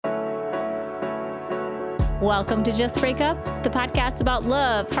Welcome to Just Break Up, the podcast about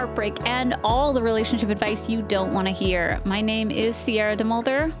love, heartbreak, and all the relationship advice you don't want to hear. My name is Sierra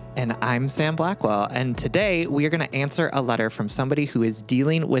DeMulder. And I'm Sam Blackwell. And today we are going to answer a letter from somebody who is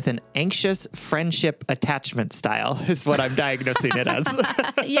dealing with an anxious friendship attachment style, is what I'm diagnosing it as.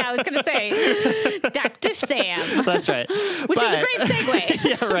 Yeah, I was going to say, Dr. Sam. That's right. Which is a great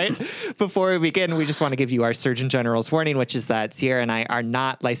segue. Yeah, right. Before we begin, we just want to give you our Surgeon General's warning, which is that Sierra and I are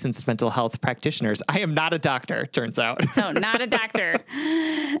not licensed mental health practitioners. I am not a doctor, turns out. No, not a doctor.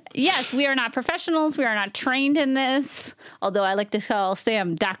 Yes, we are not professionals. We are not trained in this. Although I like to call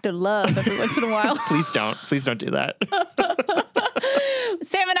Sam Dr. Love every once in a while. Please don't do that.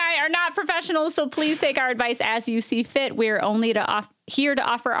 Sam and I are not professionals, so please take our advice as you see fit. We're only here to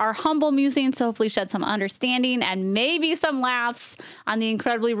offer our humble musings, so hopefully shed some understanding and maybe some laughs on the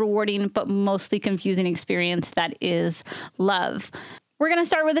incredibly rewarding but mostly confusing experience that is love. We're going to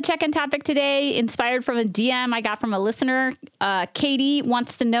start with a check-in topic today, inspired from a DM I got from a listener. Katie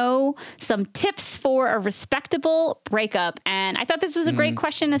wants to know some tips for a respectable breakup. And I thought this was a great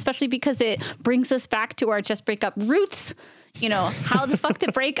question, especially because it brings us back to our Just Break Up roots. You know, how the fuck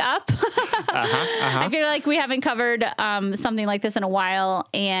to break up. I feel like we haven't covered something like this in a while.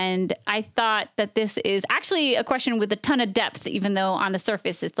 And I thought that this is actually a question with a ton of depth, even though on the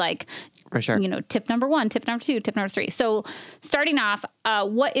surface it's like, for sure, you know, tip number 1, tip number 2, tip number 3. So starting off,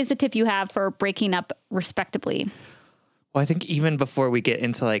 what is a tip you have for breaking up respectably? Well, I think even before we get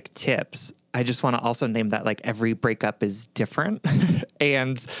into like tips, I just want to also name that like every breakup is different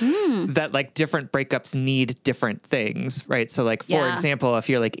and that like different breakups need different things, right? So like, for example, if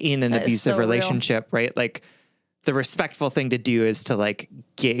you're like in an abusive relationship, right? Like the respectful thing to do is to like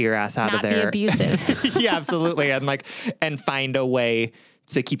get your ass out of there. Not be abusive. Yeah, absolutely. And find a way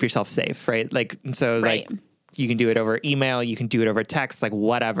to keep yourself safe, right? Like, so like you can do it over email, you can do it over text, like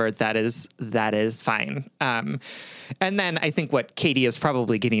whatever, that is fine. And then I think what Katie is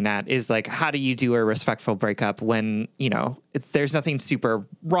probably getting at is like, how do you do a respectful breakup when, you know, there's nothing super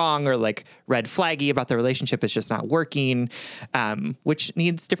wrong or like red flaggy about the relationship, it's just not working, which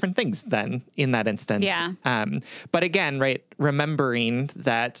needs different things then in that instance. Yeah. But again, right, remembering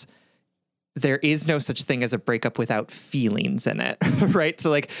that there is no such thing as a breakup without feelings in it, right? So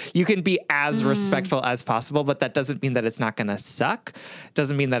like you can be as respectful as possible, but that doesn't mean that it's not going to suck.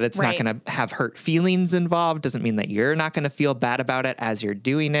 Doesn't mean that it's not going to have hurt feelings involved. Doesn't mean that you're not going to feel bad about it as you're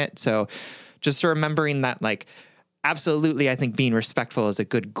doing it. So just remembering that, like, absolutely, I think being respectful is a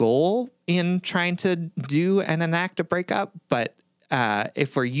good goal in trying to do and enact a breakup, but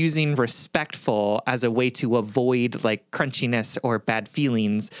if we're using respectful as a way to avoid like crunchiness or bad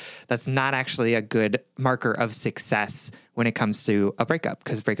feelings, that's not actually a good marker of success when it comes to a breakup,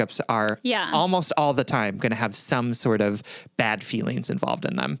 because breakups are almost all the time going to have some sort of bad feelings involved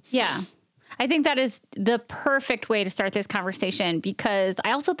in them. Yeah. I think that is the perfect way to start this conversation, because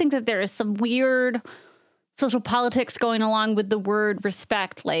I also think that there is some weird social politics going along with the word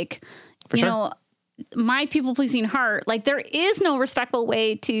respect. Like, you know, my people-pleasing heart, like there is no respectful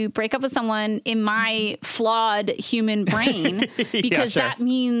way to break up with someone in my flawed human brain, because that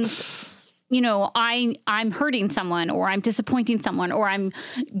means, you know, I'm hurting someone, or I'm disappointing someone, or I'm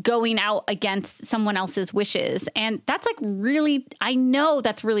going out against someone else's wishes. And that's like really, I know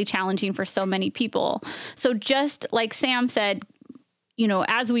that's really challenging for so many people. So just like Sam said, you know,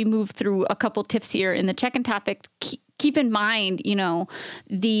 as we move through a couple tips here in the check-in topic, keep in mind, you know,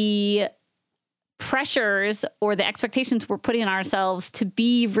 the pressures or the expectations we're putting on ourselves to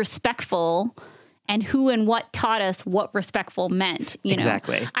be respectful, and who and what taught us what respectful meant. You know?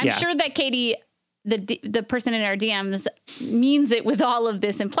 I'm sure that Katie, the person in our DMs, means it with all of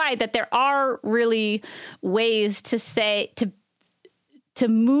this implied, that there are really ways to say, to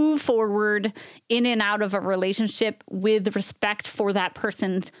move forward in and out of a relationship with respect for that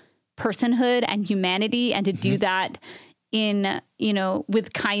person's personhood and humanity, and to do that in, you know,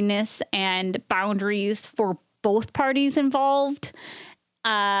 with kindness and boundaries for both parties involved.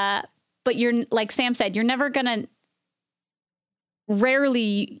 But you're, like Sam said, you're never going to,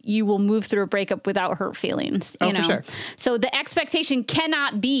 rarely you will move through a breakup without hurt feelings, you know? For sure. So the expectation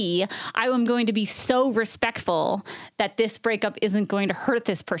cannot be, I am going to be so respectful that this breakup isn't going to hurt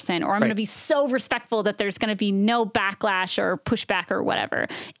this person, or I'm going to be so respectful that there's going to be no backlash or pushback or whatever.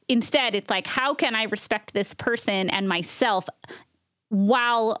 Instead, it's like, how can I respect this person and myself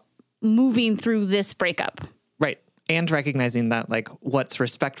while moving through this breakup? Right. And recognizing that, like, what's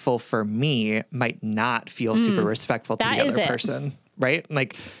respectful for me might not feel super respectful to the other person, right?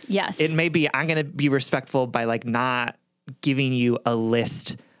 Like, yes, it may be, I'm going to be respectful by like not giving you a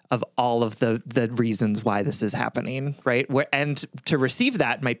list of all of the reasons why this is happening, right? And to receive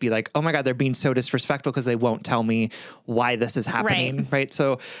that might be like, oh my God, they're being so disrespectful because they won't tell me why this is happening, right?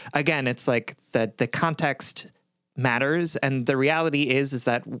 So again, it's like the context matters, and the reality is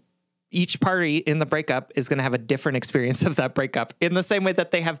that each party in the breakup is going to have a different experience of that breakup in the same way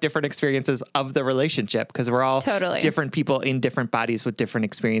that they have different experiences of the relationship, because we're all different people in different bodies with different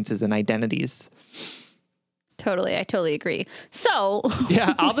experiences and identities. Totally. I totally agree. So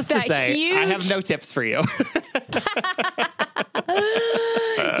yeah, all this to say, I have no tips for you. Okay.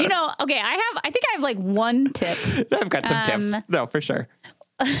 I think I have like one tip. I've got some tips. No, for sure.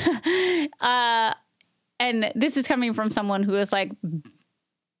 And this is coming from someone who is like,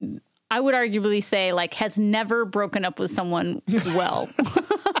 I would arguably say like has never broken up with someone well.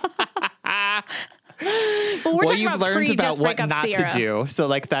 Well, you've learned about what not to do. So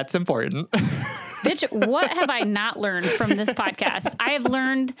like, that's important. Bitch, what have I not learned from this podcast? I have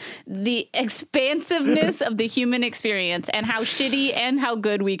learned the expansiveness of the human experience and how shitty and how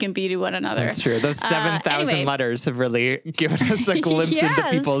good we can be to one another. That's true. Those 7,000 letters have really given us a glimpse into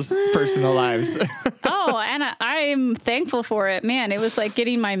people's personal lives. And I'm thankful for it. Man, it was like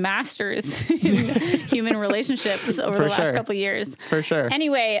getting my master's in human relationships over the last couple of years. For sure.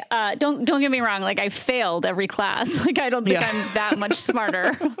 Anyway, don't get me wrong. Like I failed every class. Like I don't think I'm that much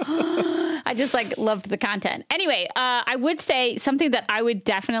smarter. I just like loved the content. Anyway, I would say something that I would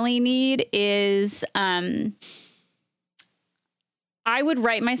definitely need is I would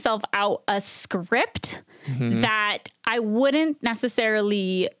write myself out a script that I wouldn't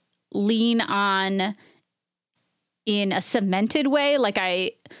necessarily lean on in a cemented way. Like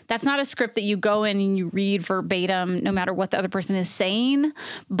that's not a script that you go in and you read verbatim, no matter what the other person is saying.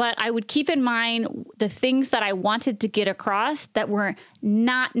 But I would keep in mind the things that I wanted to get across that were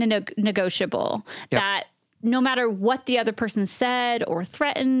not negotiable, that no matter what the other person said or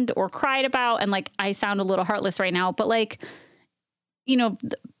threatened or cried about, and like, I sound a little heartless right now, but like,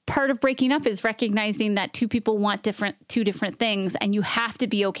 part of breaking up is recognizing that two people want two different things, and you have to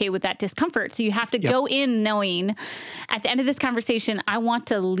be okay with that discomfort. So you have to go in knowing at the end of this conversation, I want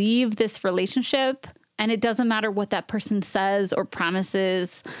to leave this relationship, and it doesn't matter what that person says or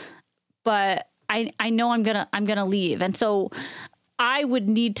promises, but I know I'm going to leave. And so I would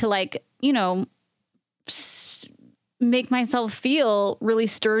need to make myself feel really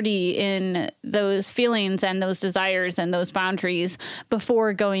sturdy in those feelings and those desires and those boundaries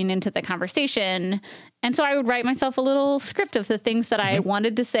before going into the conversation. And so I would write myself a little script of the things that I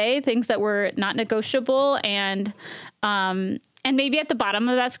wanted to say, things that were not negotiable. And maybe at the bottom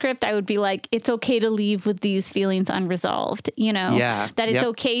of that script, I would be like, it's okay to leave with these feelings unresolved, that it's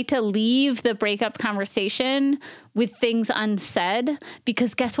okay to leave the breakup conversation with things unsaid,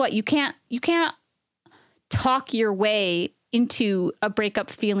 because guess what? You can't talk your way into a breakup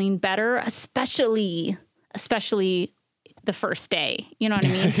feeling better, especially the first day. You know what I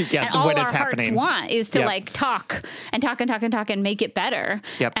mean? And all when our it's hearts happening. want is to like talk and make it better.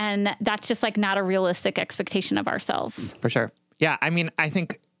 Yep. And that's just like not a realistic expectation of ourselves. For sure. Yeah. I mean, I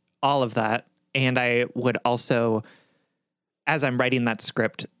think all of that. And I would also, as I'm writing that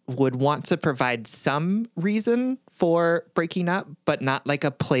script, would want to provide some reason for breaking up, but not like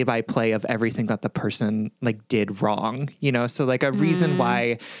a play-by-play of everything that the person like did wrong, so like a reason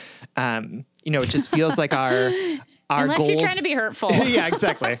why, it just feels like our Unless goals. you're trying to be hurtful. Yeah,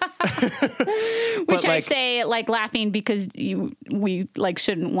 exactly. Which I say like laughing because we like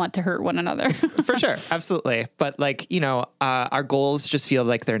shouldn't want to hurt one another. For sure. Absolutely. But like, our goals just feel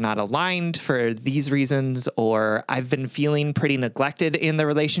like they're not aligned for these reasons, or I've been feeling pretty neglected in the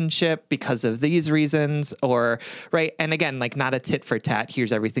relationship because of these reasons, or right. And again, like not a tit for tat,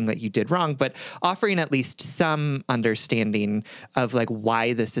 here's everything that you did wrong, but offering at least some understanding of like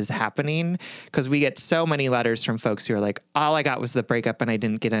why this is happening. Because we get so many letters from folks who are like, all I got was the breakup and I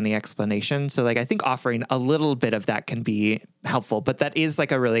didn't get any explanation. So like, I think offering a little bit of that can be helpful, but that is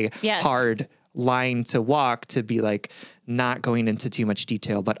like a really hard line to walk, to be like not going into too much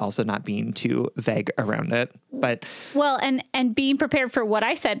detail, but also not being too vague around it. But well, and being prepared for what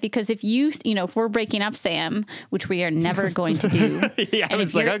I said, because if if we're breaking up, Sam, which we are never going to do. I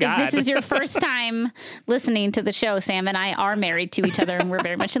was like, oh God. If this is your first time listening to the show, Sam and I are married to each other and we're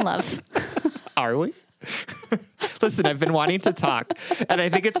very much in love. Are we? Listen, I've been wanting to talk, and I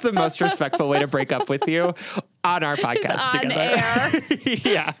think it's the most respectful way to break up with you on our podcast together.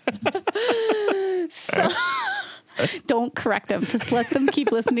 Yeah. So don't correct them. Just let them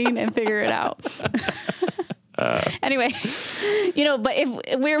keep listening and figure it out. Anyway, but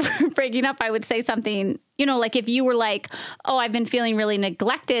if we're breaking up, I would say something, like if you were like, oh, I've been feeling really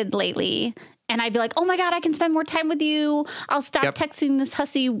neglected lately. And I'd be like, oh my God, I can spend more time with you. I'll stop texting this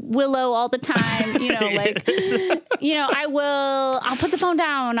hussy Willow all the time. I'll put the phone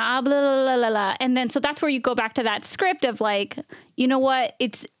down. Blah, blah, blah, blah, blah. And then, so that's where you go back to that script of like, you know what?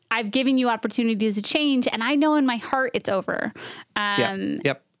 I've given you opportunities to change, and I know in my heart it's over.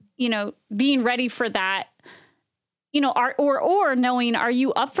 Being ready for that, or knowing, are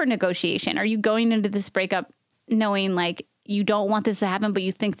you up for negotiation? Are you going into this breakup knowing like you don't want this to happen, but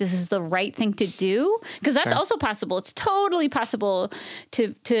you think this is the right thing to do? Because that's also possible. It's totally possible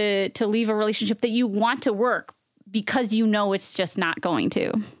to leave a relationship that you want to work because you know it's just not going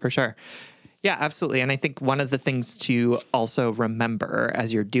to. For sure. Yeah, absolutely. And I think one of the things to also remember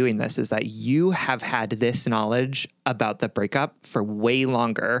as you're doing this is that you have had this knowledge about the breakup for way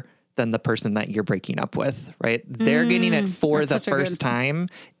longer than the person that you're breaking up with, right? They're getting it for the first time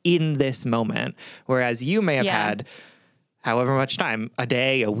in this moment, whereas you may have had however much time, a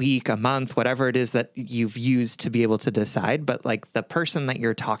day, a week, a month, whatever it is that you've used to be able to decide. But like the person that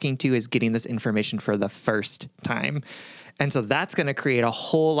you're talking to is getting this information for the first time. And so that's going to create a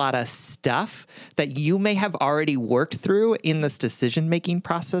whole lot of stuff that you may have already worked through in this decision-making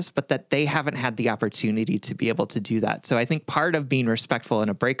process, but that they haven't had the opportunity to be able to do that. So I think part of being respectful in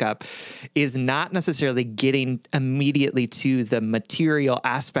a breakup is not necessarily getting immediately to the material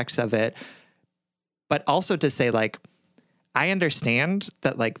aspects of it, but also to say like, I understand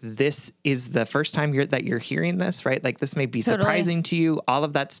that like this is the first time that you're hearing this, right? Like this may be surprising to you, all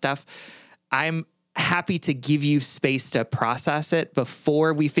of that stuff. I'm happy to give you space to process it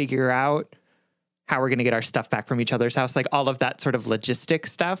before we figure out how we're going to get our stuff back from each other's house, like all of that sort of logistic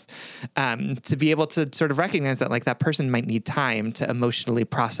stuff, to be able to sort of recognize that like that person might need time to emotionally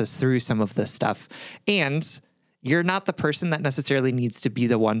process through some of this stuff. And you're not the person that necessarily needs to be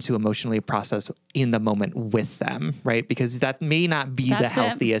the one to emotionally process in the moment with them, right? Because that may not be the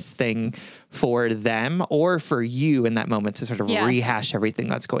healthiest thing for them or for you in that moment to sort of rehash everything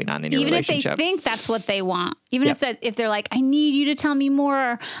that's going on in your relationship. Even if they think that's what they want, even if they're like, I need you to tell me more,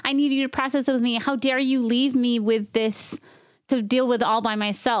 or I need you to process with me. How dare you leave me with this to deal with all by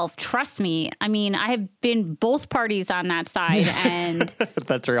myself? Trust me. I mean, I have been both parties on that side, and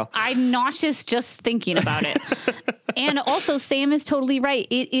that's real. I'm nauseous just thinking about it. And also, Sam is totally right.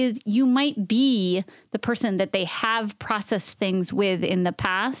 You might be the person that they have processed things with in the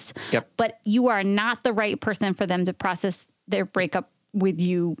past, but you are not the right person for them to process their breakup with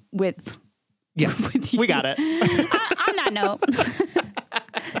you with. Yeah, with you. We got it. On that note.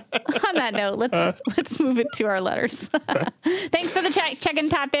 On that note, let's move it to our letters. Thanks for the check-in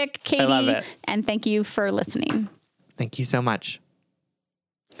topic, Katie. I love it. And thank you for listening. Thank you so much.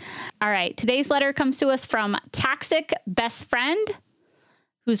 All right. Today's letter comes to us from Toxic Best Friend,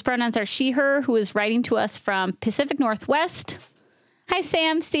 whose pronouns are she, her, who is writing to us from Pacific Northwest. Hi,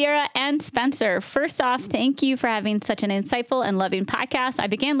 Sam, Sierra, and Spencer. First off, thank you for having such an insightful and loving podcast. I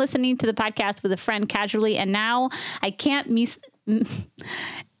began listening to the podcast with a friend casually, and now I can't miss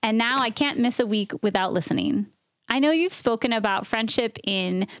a week without listening. I know you've spoken about friendship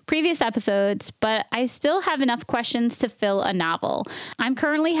in previous episodes, but I still have enough questions to fill a novel. I'm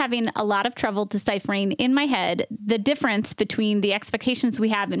currently having a lot of trouble deciphering in my head the difference between the expectations we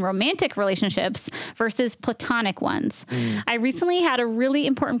have in romantic relationships versus platonic ones. I recently had a really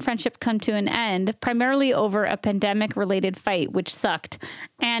important friendship come to an end, primarily over a pandemic-related fight, which sucked.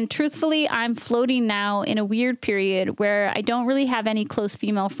 And truthfully, I'm floating now in a weird period where I don't really have any close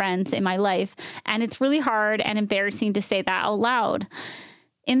female friends in my life, and it's really hard and embarrassing to say that out loud.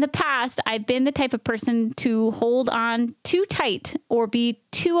 In the past, I've been the type of person to hold on too tight or be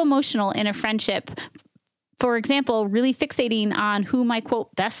too emotional in a friendship. For example, really fixating on who my,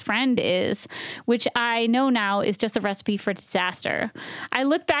 quote, best friend is, which I know now is just a recipe for disaster. I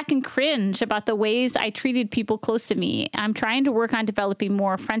look back and cringe about the ways I treated people close to me. I'm trying to work on developing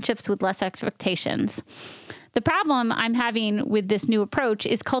more friendships with less expectations. The problem I'm having with this new approach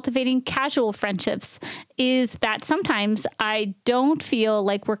is cultivating casual friendships is that sometimes I don't feel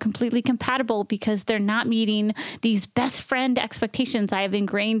like we're completely compatible because they're not meeting these best friend expectations I have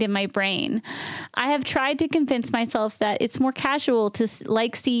ingrained in my brain. I have tried to convince myself that it's more casual to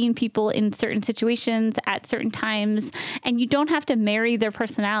like seeing people in certain situations at certain times, and you don't have to marry their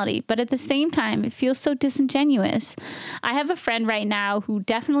personality. But at the same time, it feels so disingenuous. I have a friend right now who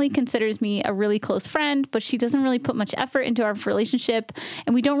definitely considers me a really close friend, but she doesn't really put much effort into our relationship,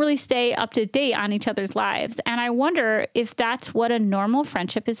 and we don't really stay up to date on each other's lives. And I wonder if that's what a normal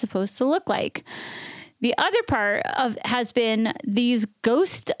friendship is supposed to look like. The other part has been these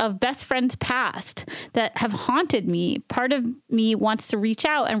ghosts of best friends past that have haunted me. Part of me wants to reach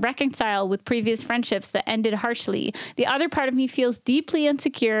out and reconcile with previous friendships that ended harshly. The other part of me feels deeply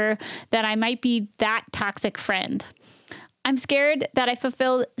insecure that I might be that toxic friend. I'm scared that I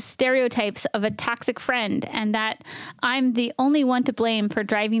fulfill stereotypes of a toxic friend and that I'm the only one to blame for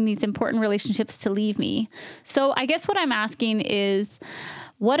driving these important relationships to leave me. So I guess what I'm asking is,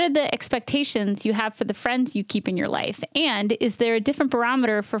 what are the expectations you have for the friends you keep in your life? And is there a different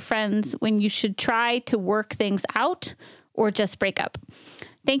barometer for friends when you should try to work things out or just break up?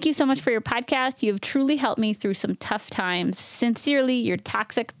 Thank you so much for your podcast. You have truly helped me through some tough times. Sincerely, your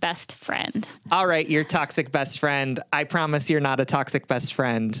toxic best friend. All right, your toxic best friend. I promise you're not a toxic best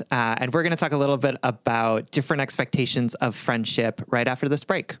friend. And we're going to talk a little bit about different expectations of friendship right after this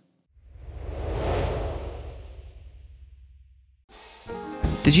break.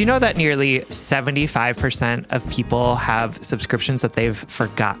 Did you know that nearly 75% of people have subscriptions that they've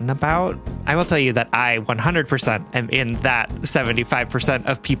forgotten about? I will tell you that I 100% am in that 75%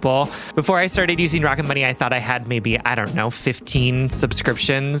 of people. Before I started using Rocket Money, I thought I had maybe, 15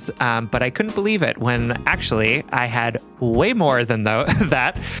 subscriptions, but I couldn't believe it when actually I had way more than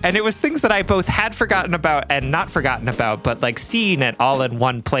that. And it was things that I both had forgotten about and not forgotten about, but like seeing it all in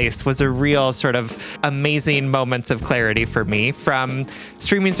one place was a real sort of amazing moments of clarity for me. From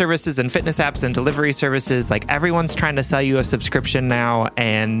streaming services and fitness apps and delivery services, like everyone's trying to sell you a subscription now.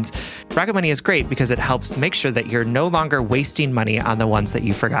 And Rocket Money is great because it helps make sure that you're no longer wasting money on the ones that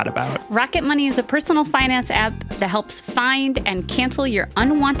you forgot about. Rocket Money is a personal finance app that helps find and cancel your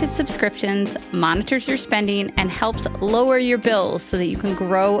unwanted subscriptions, monitors your spending, and helps lower your bills so that you can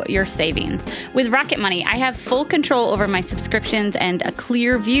grow your savings. With Rocket Money, I have full control over my subscriptions and a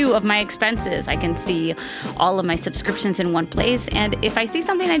clear view of my expenses. I can see all of my subscriptions in one place. And if I see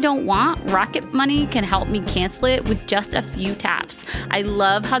something I don't want, Rocket Money can help me cancel it with just a few taps. I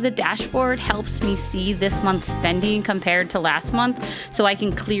love how the dashboard helps me see this month's spending compared to last month, so I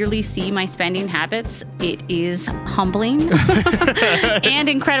can clearly see my spending habits. It is humbling and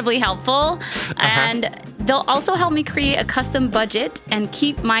incredibly helpful. And they'll also help me create a custom budget and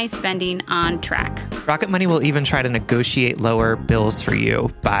keep my spending on track. Rocket Money will even try to negotiate lower bills for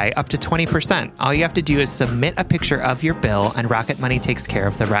you by up to 20%. All you have to do is submit a picture of your bill, and Rocket Money takes care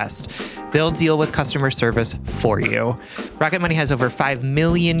of the rest. They'll deal with customer service for you. Rocket Money has over 5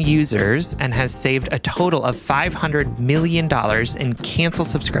 million users and has saved a total of $500 million in cancel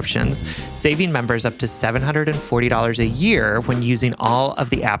subscriptions, saving members up to $740 a year when using all of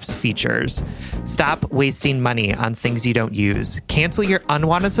the app's features. Stop wasting money on things you don't use. Cancel your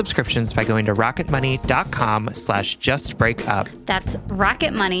unwanted subscriptions by going to rocketmoney.com/justbreakup. That's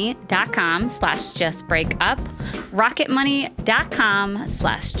rocketmoney.com/justbreakup.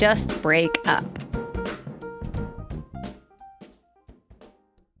 rocketmoney.com/justbreakup.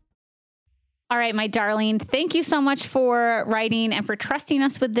 All right, my darling, thank you so much for writing and for trusting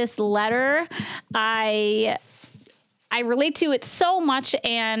us with this letter. I relate to it so much,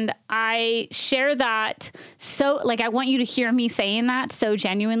 and I share that I want you to hear me saying that so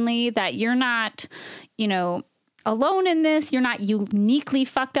genuinely, that you're not, alone in this. You're not uniquely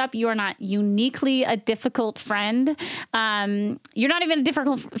fucked up. You are not uniquely a difficult friend. You're not even a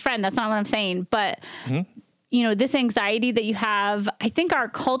difficult friend. That's not what I'm saying. But, this anxiety that you have, I think our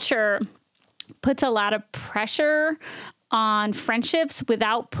culture puts a lot of pressure on friendships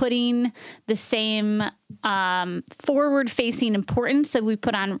without putting the same forward-facing importance that we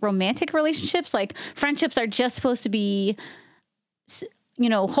put on romantic relationships. Like, friendships are just supposed to be,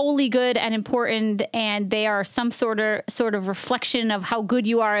 wholly good and important, and they are some sort of reflection of how good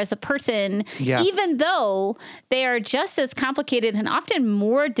you are as a person, even though they are just as complicated and often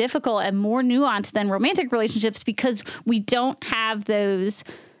more difficult and more nuanced than romantic relationships, because we don't have those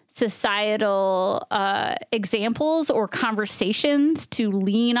societal examples or conversations to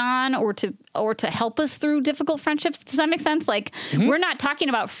lean on or to help us through difficult friendships. Does that make sense? Like, we're not talking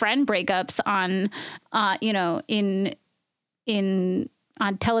about friend breakups on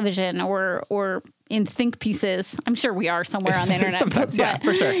on television or in think pieces. I'm sure we are somewhere on the internet. Sometimes, but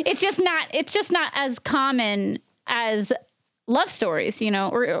for sure. It's just not as common as love stories,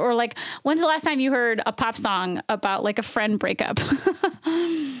 or like, when's the last time you heard a pop song about like a friend breakup?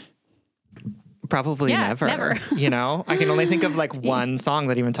 Probably never. I can only think of like one song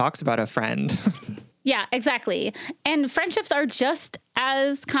that even talks about a friend. Yeah, exactly. And friendships are just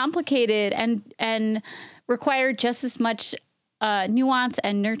as complicated and require just as much nuance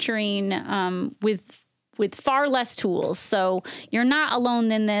and nurturing with far less tools. So you're not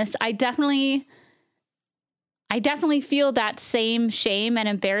alone in this. I I definitely feel that same shame and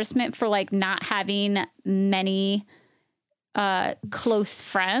embarrassment for like not having many close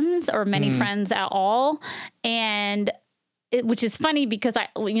friends or many friends at all. And which is funny because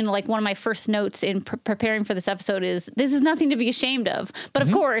like one of my first notes in preparing for this episode is this is nothing to be ashamed of. But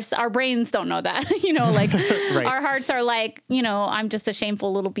of course, our brains don't know that, like right. Our hearts are like, I'm just a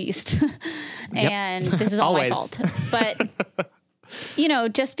shameful little beast and this is all my fault. But,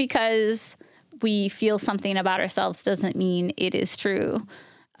 just because we feel something about ourselves doesn't mean it is true.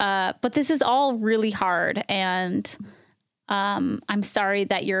 But this is all really hard. And I'm sorry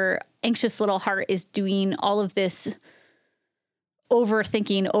that your anxious little heart is doing all of this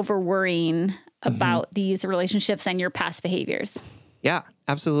overthinking, over worrying about these relationships and your past behaviors. Yeah,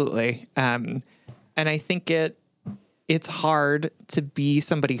 absolutely. And I think it's hard to be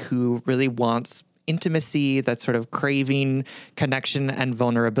somebody who really wants intimacy, that sort of craving connection and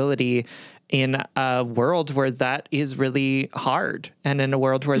vulnerability in a world where that is really hard, and in a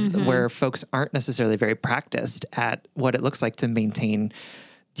world where folks aren't necessarily very practiced at what it looks like to maintain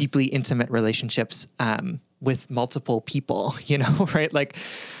deeply intimate relationships with multiple people, right? Like,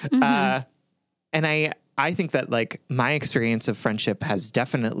 and I think that like my experience of friendship has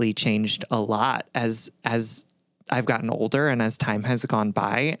definitely changed a lot as I've gotten older and as time has gone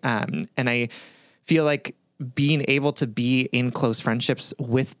by. And I feel like being able to be in close friendships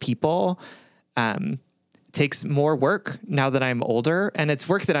with people takes more work now that I'm older, and it's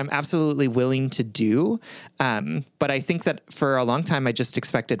work that I'm absolutely willing to do. But I think that for a long time, I just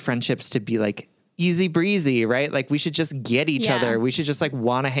expected friendships to be like easy breezy, right? Like we should just get each other. We should just like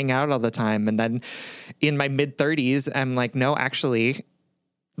want to hang out all the time. And then in my mid 30s, I'm like, no, actually,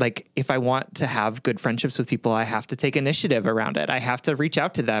 like if I want to have good friendships with people, I have to take initiative around it. I have to reach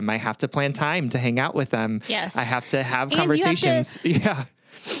out to them. I have to plan time to hang out with them. Yes. I have to have conversations.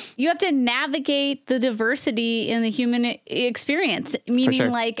 You have to navigate the diversity in the human experience, meaning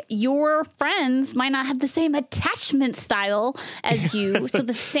like your friends might not have the same attachment style as you. So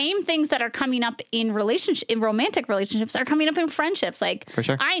the same things that are coming up in romantic relationships are coming up in friendships. Like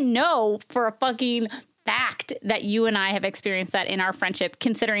I know for a fucking fact that you and I have experienced that in our friendship,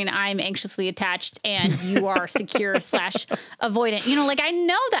 considering I'm anxiously attached and you are secure / avoidant. Like I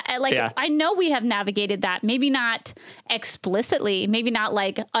know that, I know we have navigated that. Maybe not explicitly, maybe not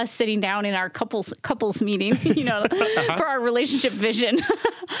like us sitting down in our couples meeting, for our relationship vision.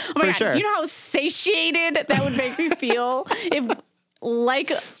 Oh my God, do you know how satiated that would make me feel if,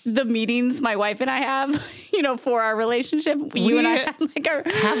 like the meetings my wife and I have, for our relationship, you and I have like our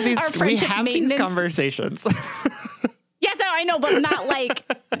friendship we have maintenance. These conversations. Yes, I know, but not like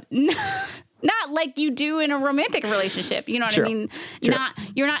you do in a romantic relationship. You know what I mean?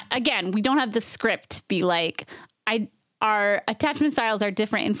 You're not, again, we don't have the script be like, our attachment styles are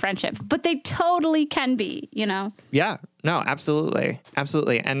different in friendship, but they totally can be, Yeah, no, absolutely.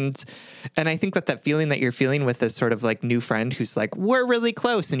 Absolutely. And I think that feeling that you're feeling with this sort of like new friend who's like, we're really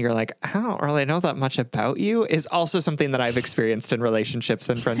close. And you're like, I don't really know that much about you, is also something that I've experienced in relationships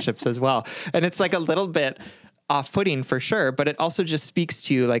and friendships as well. And it's like a little bit off-putting for sure, but it also just speaks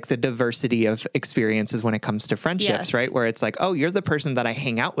to like the diversity of experiences when it comes to friendships, right? Where it's like, oh, you're the person that I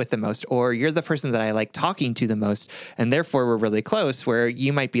hang out with the most, or you're the person that I like talking to the most, and therefore we're really close. Where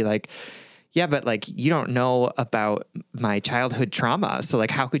you might be like, yeah, but like you don't know about my childhood trauma, so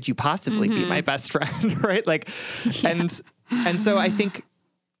like how could you possibly be my best friend, right? Like, and so I think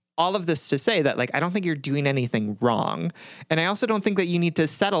all of this to say that, like, I don't think you're doing anything wrong. And I also don't think that you need to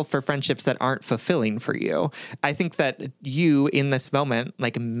settle for friendships that aren't fulfilling for you. I think that you, in this moment,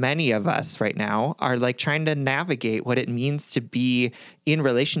 like many of us right now, are like trying to navigate what it means to be in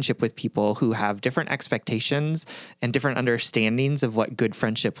relationship with people who have different expectations and different understandings of what good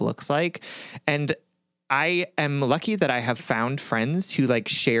friendship looks like. And I am lucky that I have found friends who like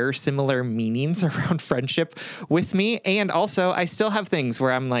share similar meanings around friendship with me. And also I still have things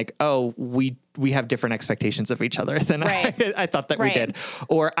where I'm like, oh, we have different expectations of each other than I thought that we did.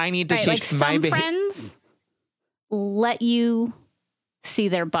 Or I need to change like my behavior. Some friends let you see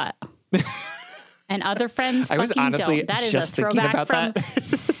their butt. And other friends I was honestly don't. That is just a throwback thinking about from that.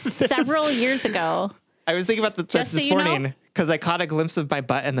 several years ago. I was thinking about this morning because I caught a glimpse of my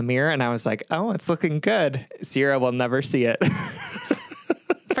butt in the mirror and I was like, oh, it's looking good. Sierra will never see it.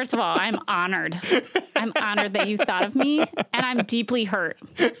 First of all, I'm honored. I'm honored that you thought of me, and I'm deeply hurt.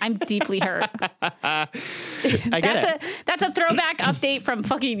 I'm deeply hurt. I get it. That's a throwback update from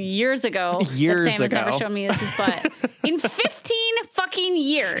fucking years ago. Years that Sam ago. has never shown me his butt. In 15 fucking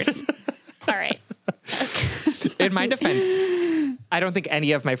years. All right. In my defense, I don't think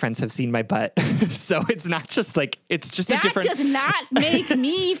any of my friends have seen my butt. So it's not just like, it's just that a different. That does not make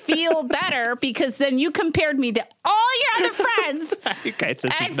me feel better because then you compared me to all your other friends. Okay,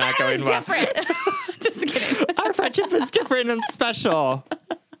 this is not going well. Just kidding. Our friendship is different and special.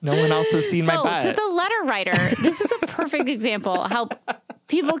 No one else has seen my butt. So to the letter writer, this is a perfect example how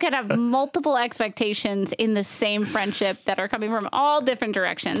people can have multiple expectations in the same friendship that are coming from all different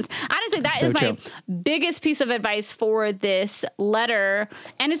directions. Honestly, that is my biggest piece of advice for this letter.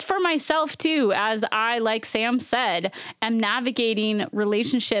 And it's for myself too, as I, like Sam said, am navigating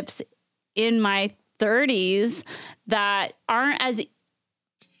relationships in my 30s that aren't as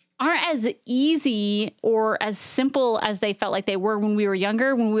easy or as simple as they felt like they were when we were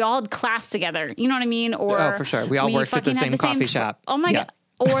younger, when we all had class together. You know what I mean? Or for sure. We all worked at the same coffee shop. Oh my God.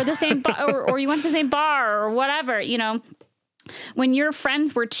 Or the same or you went to the same bar or whatever, you know. When your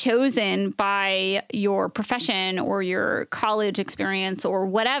friends were chosen by your profession or your college experience or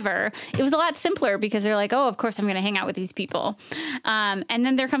whatever, it was a lot simpler because they're like, oh, of course I'm going to hang out with these people. And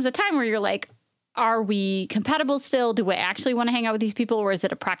then there comes a time where you're like, are we compatible still? Do we actually want to hang out with these people, or is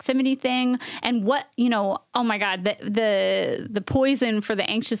it a proximity thing? And what, you know, oh my God, the poison for the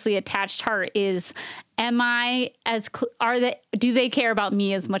anxiously attached heart is, do they care about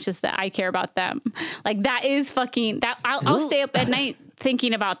me as much as that I care about them? Like that is fucking that. I'll stay up at night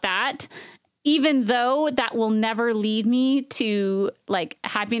thinking about that, even though that will never lead me to like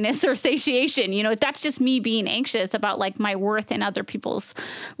happiness or satiation. You know, that's just me being anxious about like my worth in other people's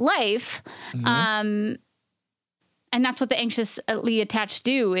life. Mm-hmm. And that's what the anxiously attached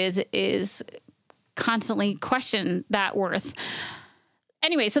do is constantly question that worth.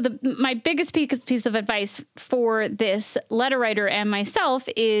 Anyway, so my biggest piece of advice for this letter writer and myself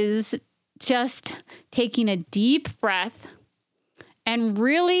is just taking a deep breath and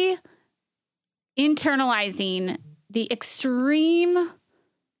really internalizing the extreme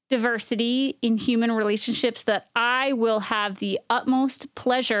diversity in human relationships that I will have the utmost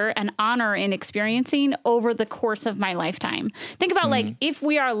pleasure and honor in experiencing over the course of my lifetime. Think about like, if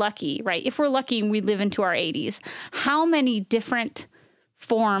we are lucky, right? If we're lucky and we live into our 80s, how many different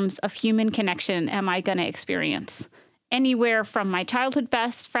forms of human connection am I going to experience? Anywhere from my childhood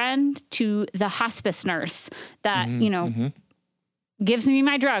best friend to the hospice nurse that, gives me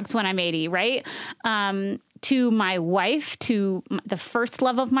my drugs when I'm 80, right? To my wife, to the first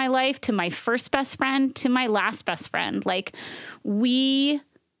love of my life, to my first best friend, to my last best friend. Like, we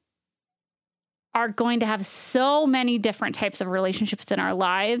are going to have so many different types of relationships in our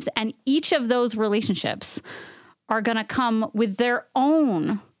lives, and each of those relationships are going to come with their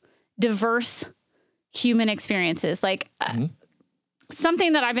own diverse human experiences. Like,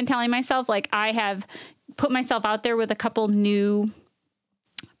 something that I've been telling myself, like, I have put myself out there with a couple new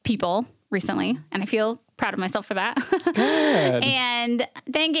people recently, and I feel proud of myself for that. Good. And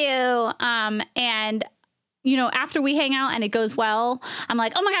thank you. And you know, after we hang out and it goes well, I'm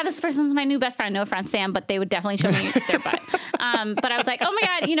like, oh my God, this person's my new best friend. No offense, Sam, but they would definitely show me their butt. But I was like, oh my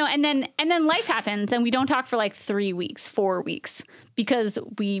God, you know, and then life happens and we don't talk for like 3 weeks, 4 weeks, because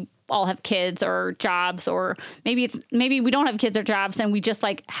we all have kids or jobs, or maybe we don't have kids or jobs and we just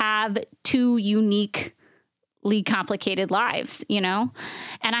like have two uniquely complicated lives, you know?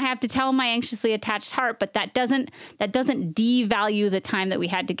 And I have to tell my anxiously attached heart, but that doesn't devalue the time that we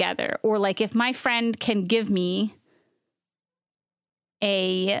had together. Or like, if my friend can give me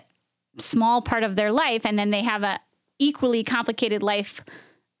a small part of their life and then they have a equally complicated life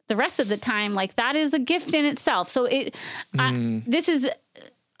the rest of the time, like, that is a gift in itself. So this is,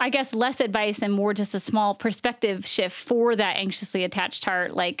 I guess, less advice and more just a small perspective shift for that anxiously attached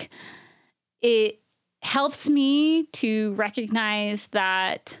heart. Like, it helps me to recognize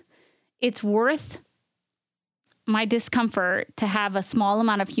that it's worth my discomfort to have a small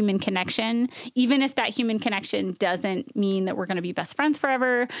amount of human connection, even if that human connection doesn't mean that we're going to be best friends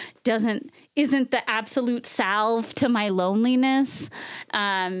forever, isn't the absolute salve to my loneliness.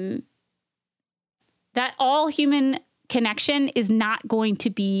 That all human connection is not going to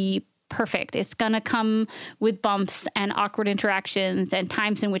be perfect. It's going to come with bumps and awkward interactions and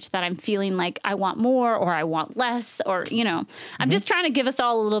times in which that I'm feeling like I want more or I want less, or, you know, I'm just trying to give us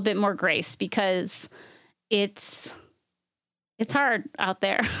all a little bit more grace, because it's hard out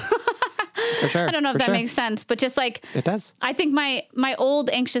there. For sure. I don't know if that makes sense, but just like, it does. I think my old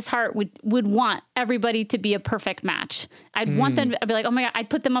anxious heart would want everybody to be a perfect match. I'd want them to be like, oh my God, I'd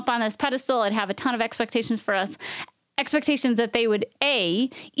put them up on this pedestal. I'd have a ton of expectations for us. Expectations that they would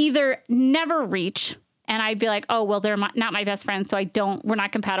either never reach, and I'd be like, oh, well, they're not my best friends, so we're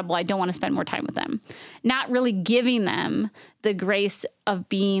not compatible. I don't want to spend more time with them. Not really giving them the grace of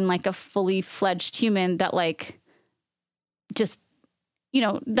being like a fully fledged human that like just,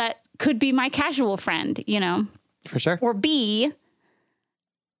 that could be my casual friend, For sure. Or B,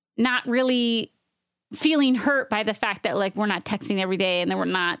 not really feeling hurt by the fact that like we're not texting every day and that we're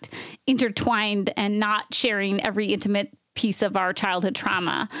not intertwined and not sharing every intimate piece of our childhood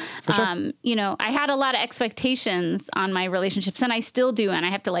trauma. For sure. I had a lot of expectations on my relationships, and I still do. And I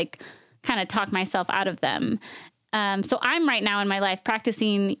have to like kind of talk myself out of them. So I'm right now in my life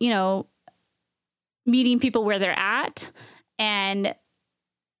practicing, meeting people where they're at and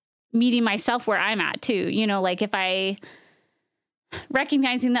meeting myself where I'm at too. Like if I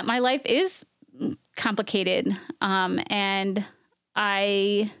recognizing that my life is complicated, and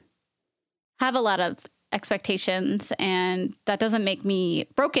I have a lot of expectations, and that doesn't make me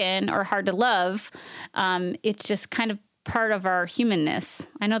broken or hard to love. It's just kind of part of our humanness.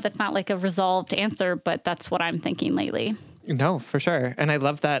 I know that's not like a resolved answer, but that's what I'm thinking lately. No, for sure. And I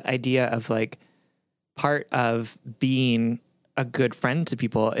love that idea of like part of being a good friend to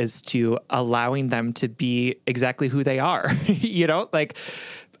people is to allowing them to be exactly who they are, like,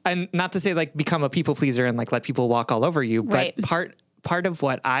 and not to say like become a people pleaser and like let people walk all over you, but right. Part of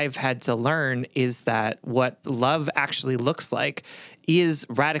what I've had to learn is that what love actually looks like is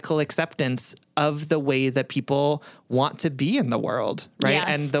radical acceptance of the way that people want to be in the world, right? Yes,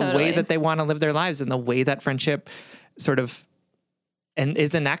 and the totally. way that they want to live their lives and the way that friendship sort of and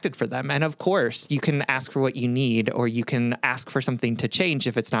is enacted for them. And of course, you can ask for what you need, or you can ask for something to change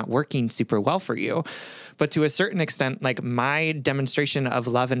if it's not working super well for you. But to a certain extent, like my demonstration of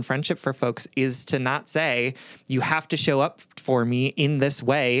love and friendship for folks is to not say, you have to show up for me in this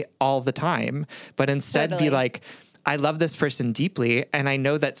way all the time, but instead Totally. be like, I love this person deeply, and I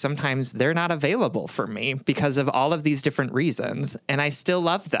know that sometimes they're not available for me because of all of these different reasons, and I still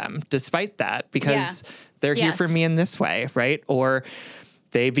love them despite that because they're here for me in this way, right? Or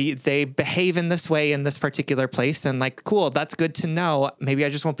they behave in this way in this particular place, and like, cool, that's good to know. Maybe I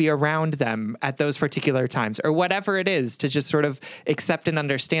just won't be around them at those particular times, or whatever it is, to just sort of accept and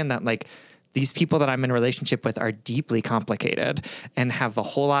understand that like these people that I'm in a relationship with are deeply complicated and have a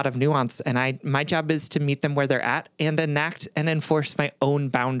whole lot of nuance. And my job is to meet them where they're at and enact and enforce my own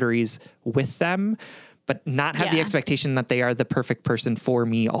boundaries with them, but not have the expectation that they are the perfect person for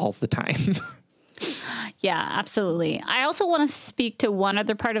me all the time. Yeah, absolutely. I also want to speak to one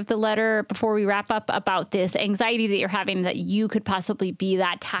other part of the letter before we wrap up about this anxiety that you're having that you could possibly be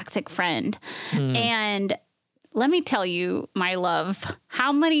that toxic friend. And let me tell you, my love,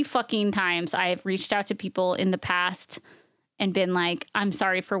 how many fucking times I have reached out to people in the past and been like, I'm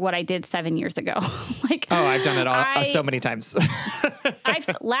sorry for what I did 7 years ago. Like, oh, I've done it all so many times.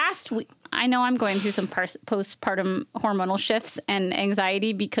 Last week, I know I'm going through some postpartum hormonal shifts and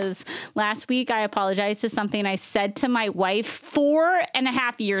anxiety because last week I apologized to something I said to my wife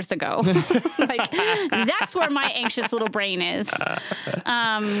 4.5 years ago. Like, that's where my anxious little brain is.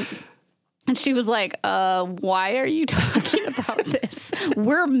 And she was like, why are you talking about this?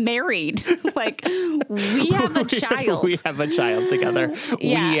 We're married. Like, we have a child. We have a child together.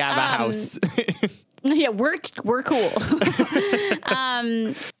 Yeah, we have a house. Yeah, we're cool.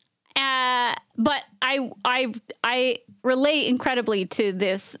 But I relate incredibly to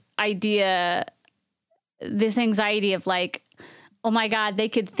this idea, this anxiety of like, oh my God, they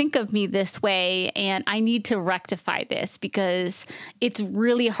could think of me this way and I need to rectify this because it's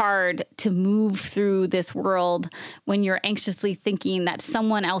really hard to move through this world when you're anxiously thinking that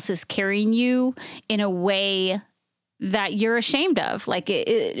someone else is carrying you in a way that you're ashamed of. Like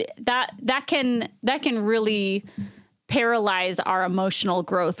that can really paralyze our emotional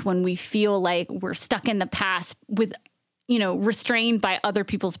growth when we feel like we're stuck in the past with, restrained by other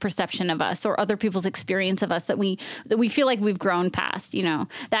people's perception of us or other people's experience of us that we feel like we've grown past,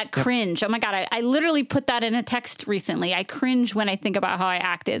 that cringe. Oh my God. I literally put that in a text recently. I cringe when I think about how I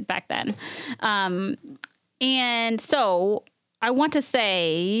acted back then. And so I want to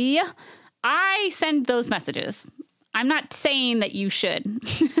say, I send those messages. I'm not saying that you should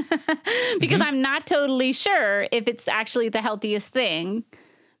because I'm not totally sure if it's actually the healthiest thing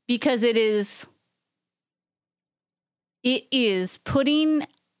because it is putting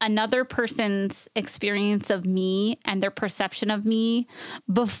another person's experience of me and their perception of me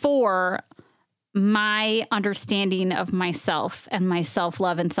before my understanding of myself and my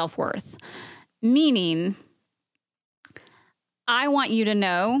self-love and self-worth. Meaning, I want you to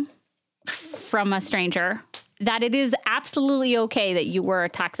know from a stranger that it is absolutely okay that you were a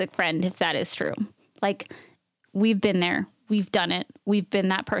toxic friend if that is true. Like, we've been there. We've done it. We've been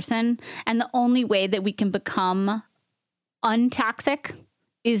that person. And the only way that we can become untoxic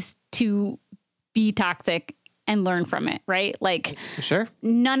is to be toxic and learn from it, right? Like, sure.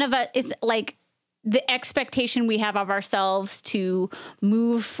 None of it is like, the expectation we have of ourselves to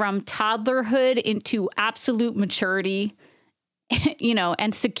move from toddlerhood into absolute maturity,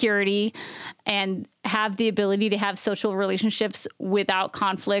 and security, and have the ability to have social relationships without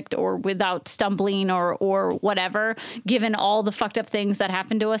conflict or without stumbling or whatever, given all the fucked up things that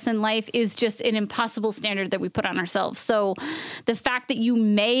happen to us in life, is just an impossible standard that we put on ourselves. So the fact that you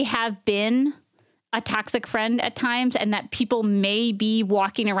may have been a toxic friend at times, and that people may be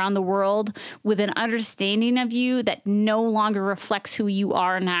walking around the world with an understanding of you that no longer reflects who you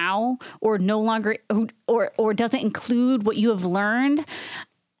are now, or no longer, or doesn't include what you have learned,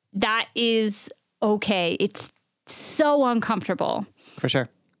 that is okay. It's so uncomfortable. For sure.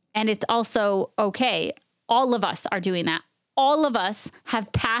 And it's also okay. All of us are doing that. All of us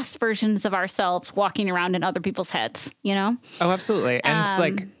have past versions of ourselves walking around in other people's heads, Oh, absolutely. And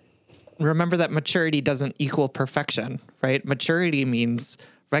it's remember that maturity doesn't equal perfection, right? Maturity means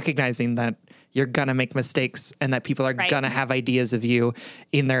recognizing that you're going to make mistakes and that people are going to have ideas of you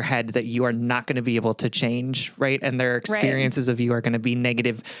in their head that you are not going to be able to change, right? And their experiences of you are going to be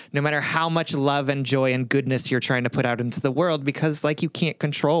negative, no matter how much love and joy and goodness you're trying to put out into the world, because you can't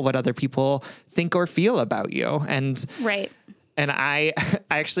control what other people think or feel about you. And And I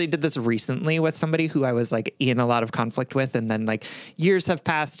actually did this recently with somebody who I was in a lot of conflict with. And then years have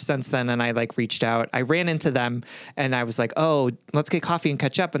passed since then. And I reached out, I ran into them and I was like, oh, let's get coffee and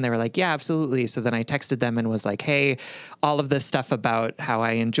catch up. And they were like, yeah, absolutely. So then I texted them and was like, hey, all of this stuff about how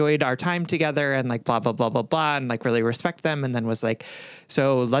I enjoyed our time together and blah, blah, blah, blah, blah. And really respect them. And then was like,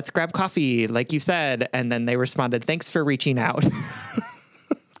 so let's grab coffee, like you said. And then they responded, thanks for reaching out.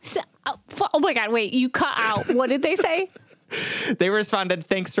 Oh my God, wait, you cut out. What did they say? They responded,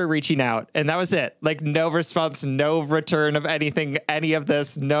 thanks for reaching out. And that was it. No response, no return of anything, any of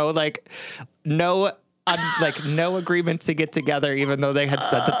this, no agreement to get together, even though they had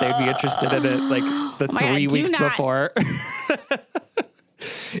said that they'd be interested in it 3 weeks before.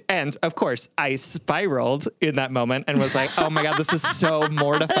 And of course, I spiraled in that moment and was like, oh my God, this is so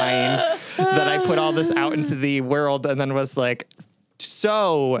mortifying that I put all this out into the world, and then was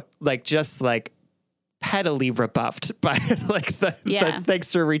pettily rebuffed by the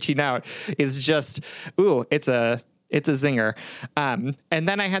thanks for reaching out is just, ooh, it's a zinger. And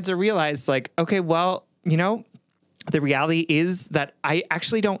then I had to realize okay, well, the reality is that I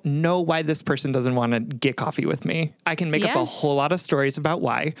actually don't know why this person doesn't want to get coffee with me. I can make up a whole lot of stories about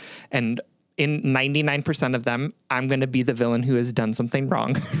why. And in 99% of them, I'm going to be the villain who has done something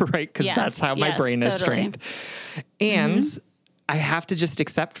wrong, right? Because that's how my brain is trained. And I have to just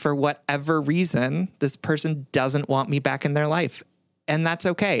accept, for whatever reason, this person doesn't want me back in their life. And that's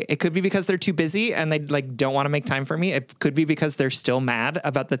okay. It could be because they're too busy and they don't want to make time for me. It could be because they're still mad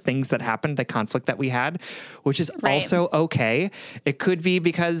about the things that happened, the conflict that we had, which is also okay. It could be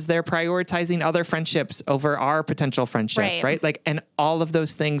because they're prioritizing other friendships over our potential friendship, right? And all of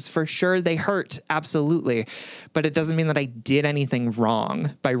those things, for sure, they hurt. Absolutely. But it doesn't mean that I did anything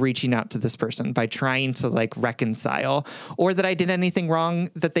wrong by reaching out to this person, by trying to reconcile, or that I did anything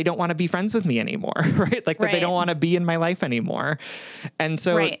wrong that they don't want to be friends with me anymore, right? That they don't want to be in my life anymore. And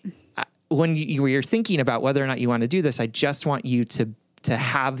so when you're thinking about whether or not you want to do this, I just want you to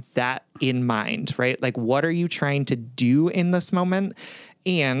have that in mind, right? What are you trying to do in this moment?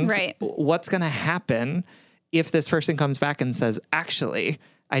 And what's going to happen if this person comes back and says, actually,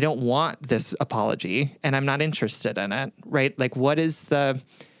 I don't want this apology and I'm not interested in it, right?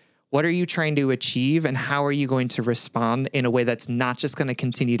 What are you trying to achieve, and how are you going to respond in a way that's not just going to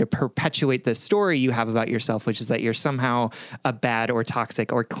continue to perpetuate the story you have about yourself, which is that you're somehow a bad or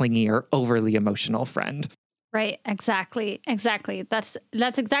toxic or clingy or overly emotional friend? Right. Exactly. That's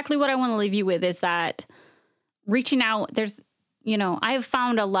exactly what I want to leave you with, is that reaching out, I have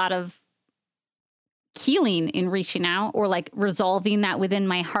found a lot of healing in reaching out, or resolving that within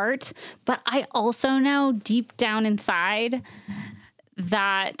my heart. But I also know deep down inside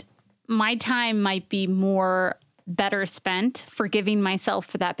that my time might be better spent forgiving myself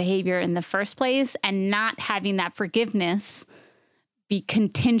for that behavior in the first place, and not having that forgiveness be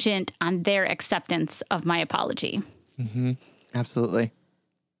contingent on their acceptance of my apology. Mm-hmm. Absolutely.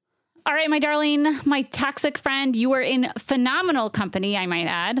 All right, my darling, my toxic friend, you are in phenomenal company, I might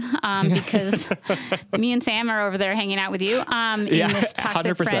add, because me and Sam are over there hanging out with you in this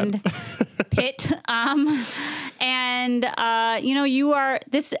toxic 100%. Friend pit. You are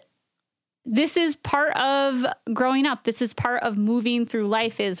this is part of growing up. This is part of moving through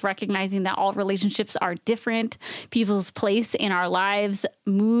life, is recognizing that all relationships are different. People's place in our lives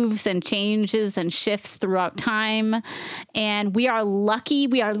moves and changes and shifts throughout time. And we are lucky.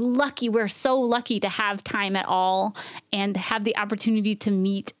 We're so lucky to have time at all and have the opportunity to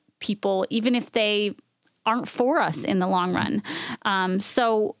meet people, even if they aren't for us in the long run.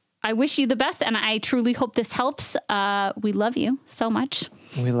 So I wish you the best, and I truly hope this helps. We love you so much.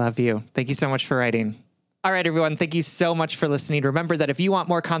 We love you. Thank you so much for writing. All right, everyone. Thank you so much for listening. Remember that if you want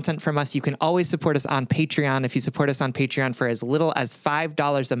more content from us, you can always support us on Patreon. If you support us on Patreon for as little as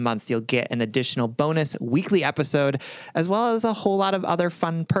 $5 a month, you'll get an additional bonus weekly episode, as well as a whole lot of other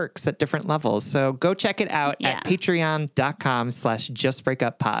fun perks at different levels. So go check it out at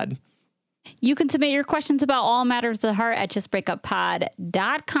patreon.com/justbreakuppod. You can submit your questions about all matters of the heart at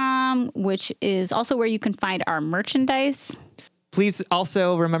justbreakuppod.com, which is also where you can find our merchandise. Please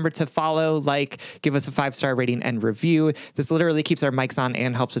also remember to follow, give us a 5-star rating and review. This literally keeps our mics on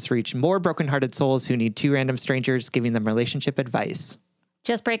and helps us reach more brokenhearted souls who need 2 random strangers giving them relationship advice.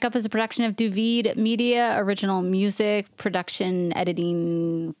 Just Break Up is a production of Duvid Media, original music, production,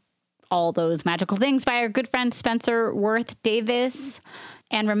 editing, all those magical things by our good friend Spencer Worth Davis.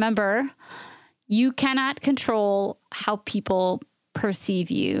 And remember, you cannot control how people perceive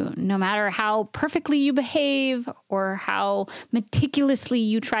you, no matter how perfectly you behave or how meticulously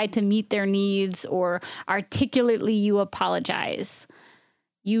you try to meet their needs or articulately you apologize.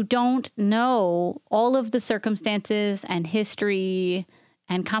 You don't know all of the circumstances and history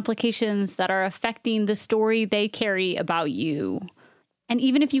and complications that are affecting the story they carry about you. And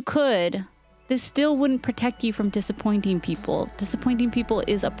even if you could, this still wouldn't protect you from disappointing people. Disappointing people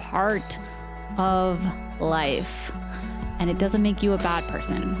is a part of life. And it doesn't make you a bad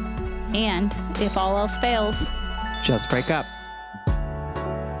person. And if all else fails, just break up.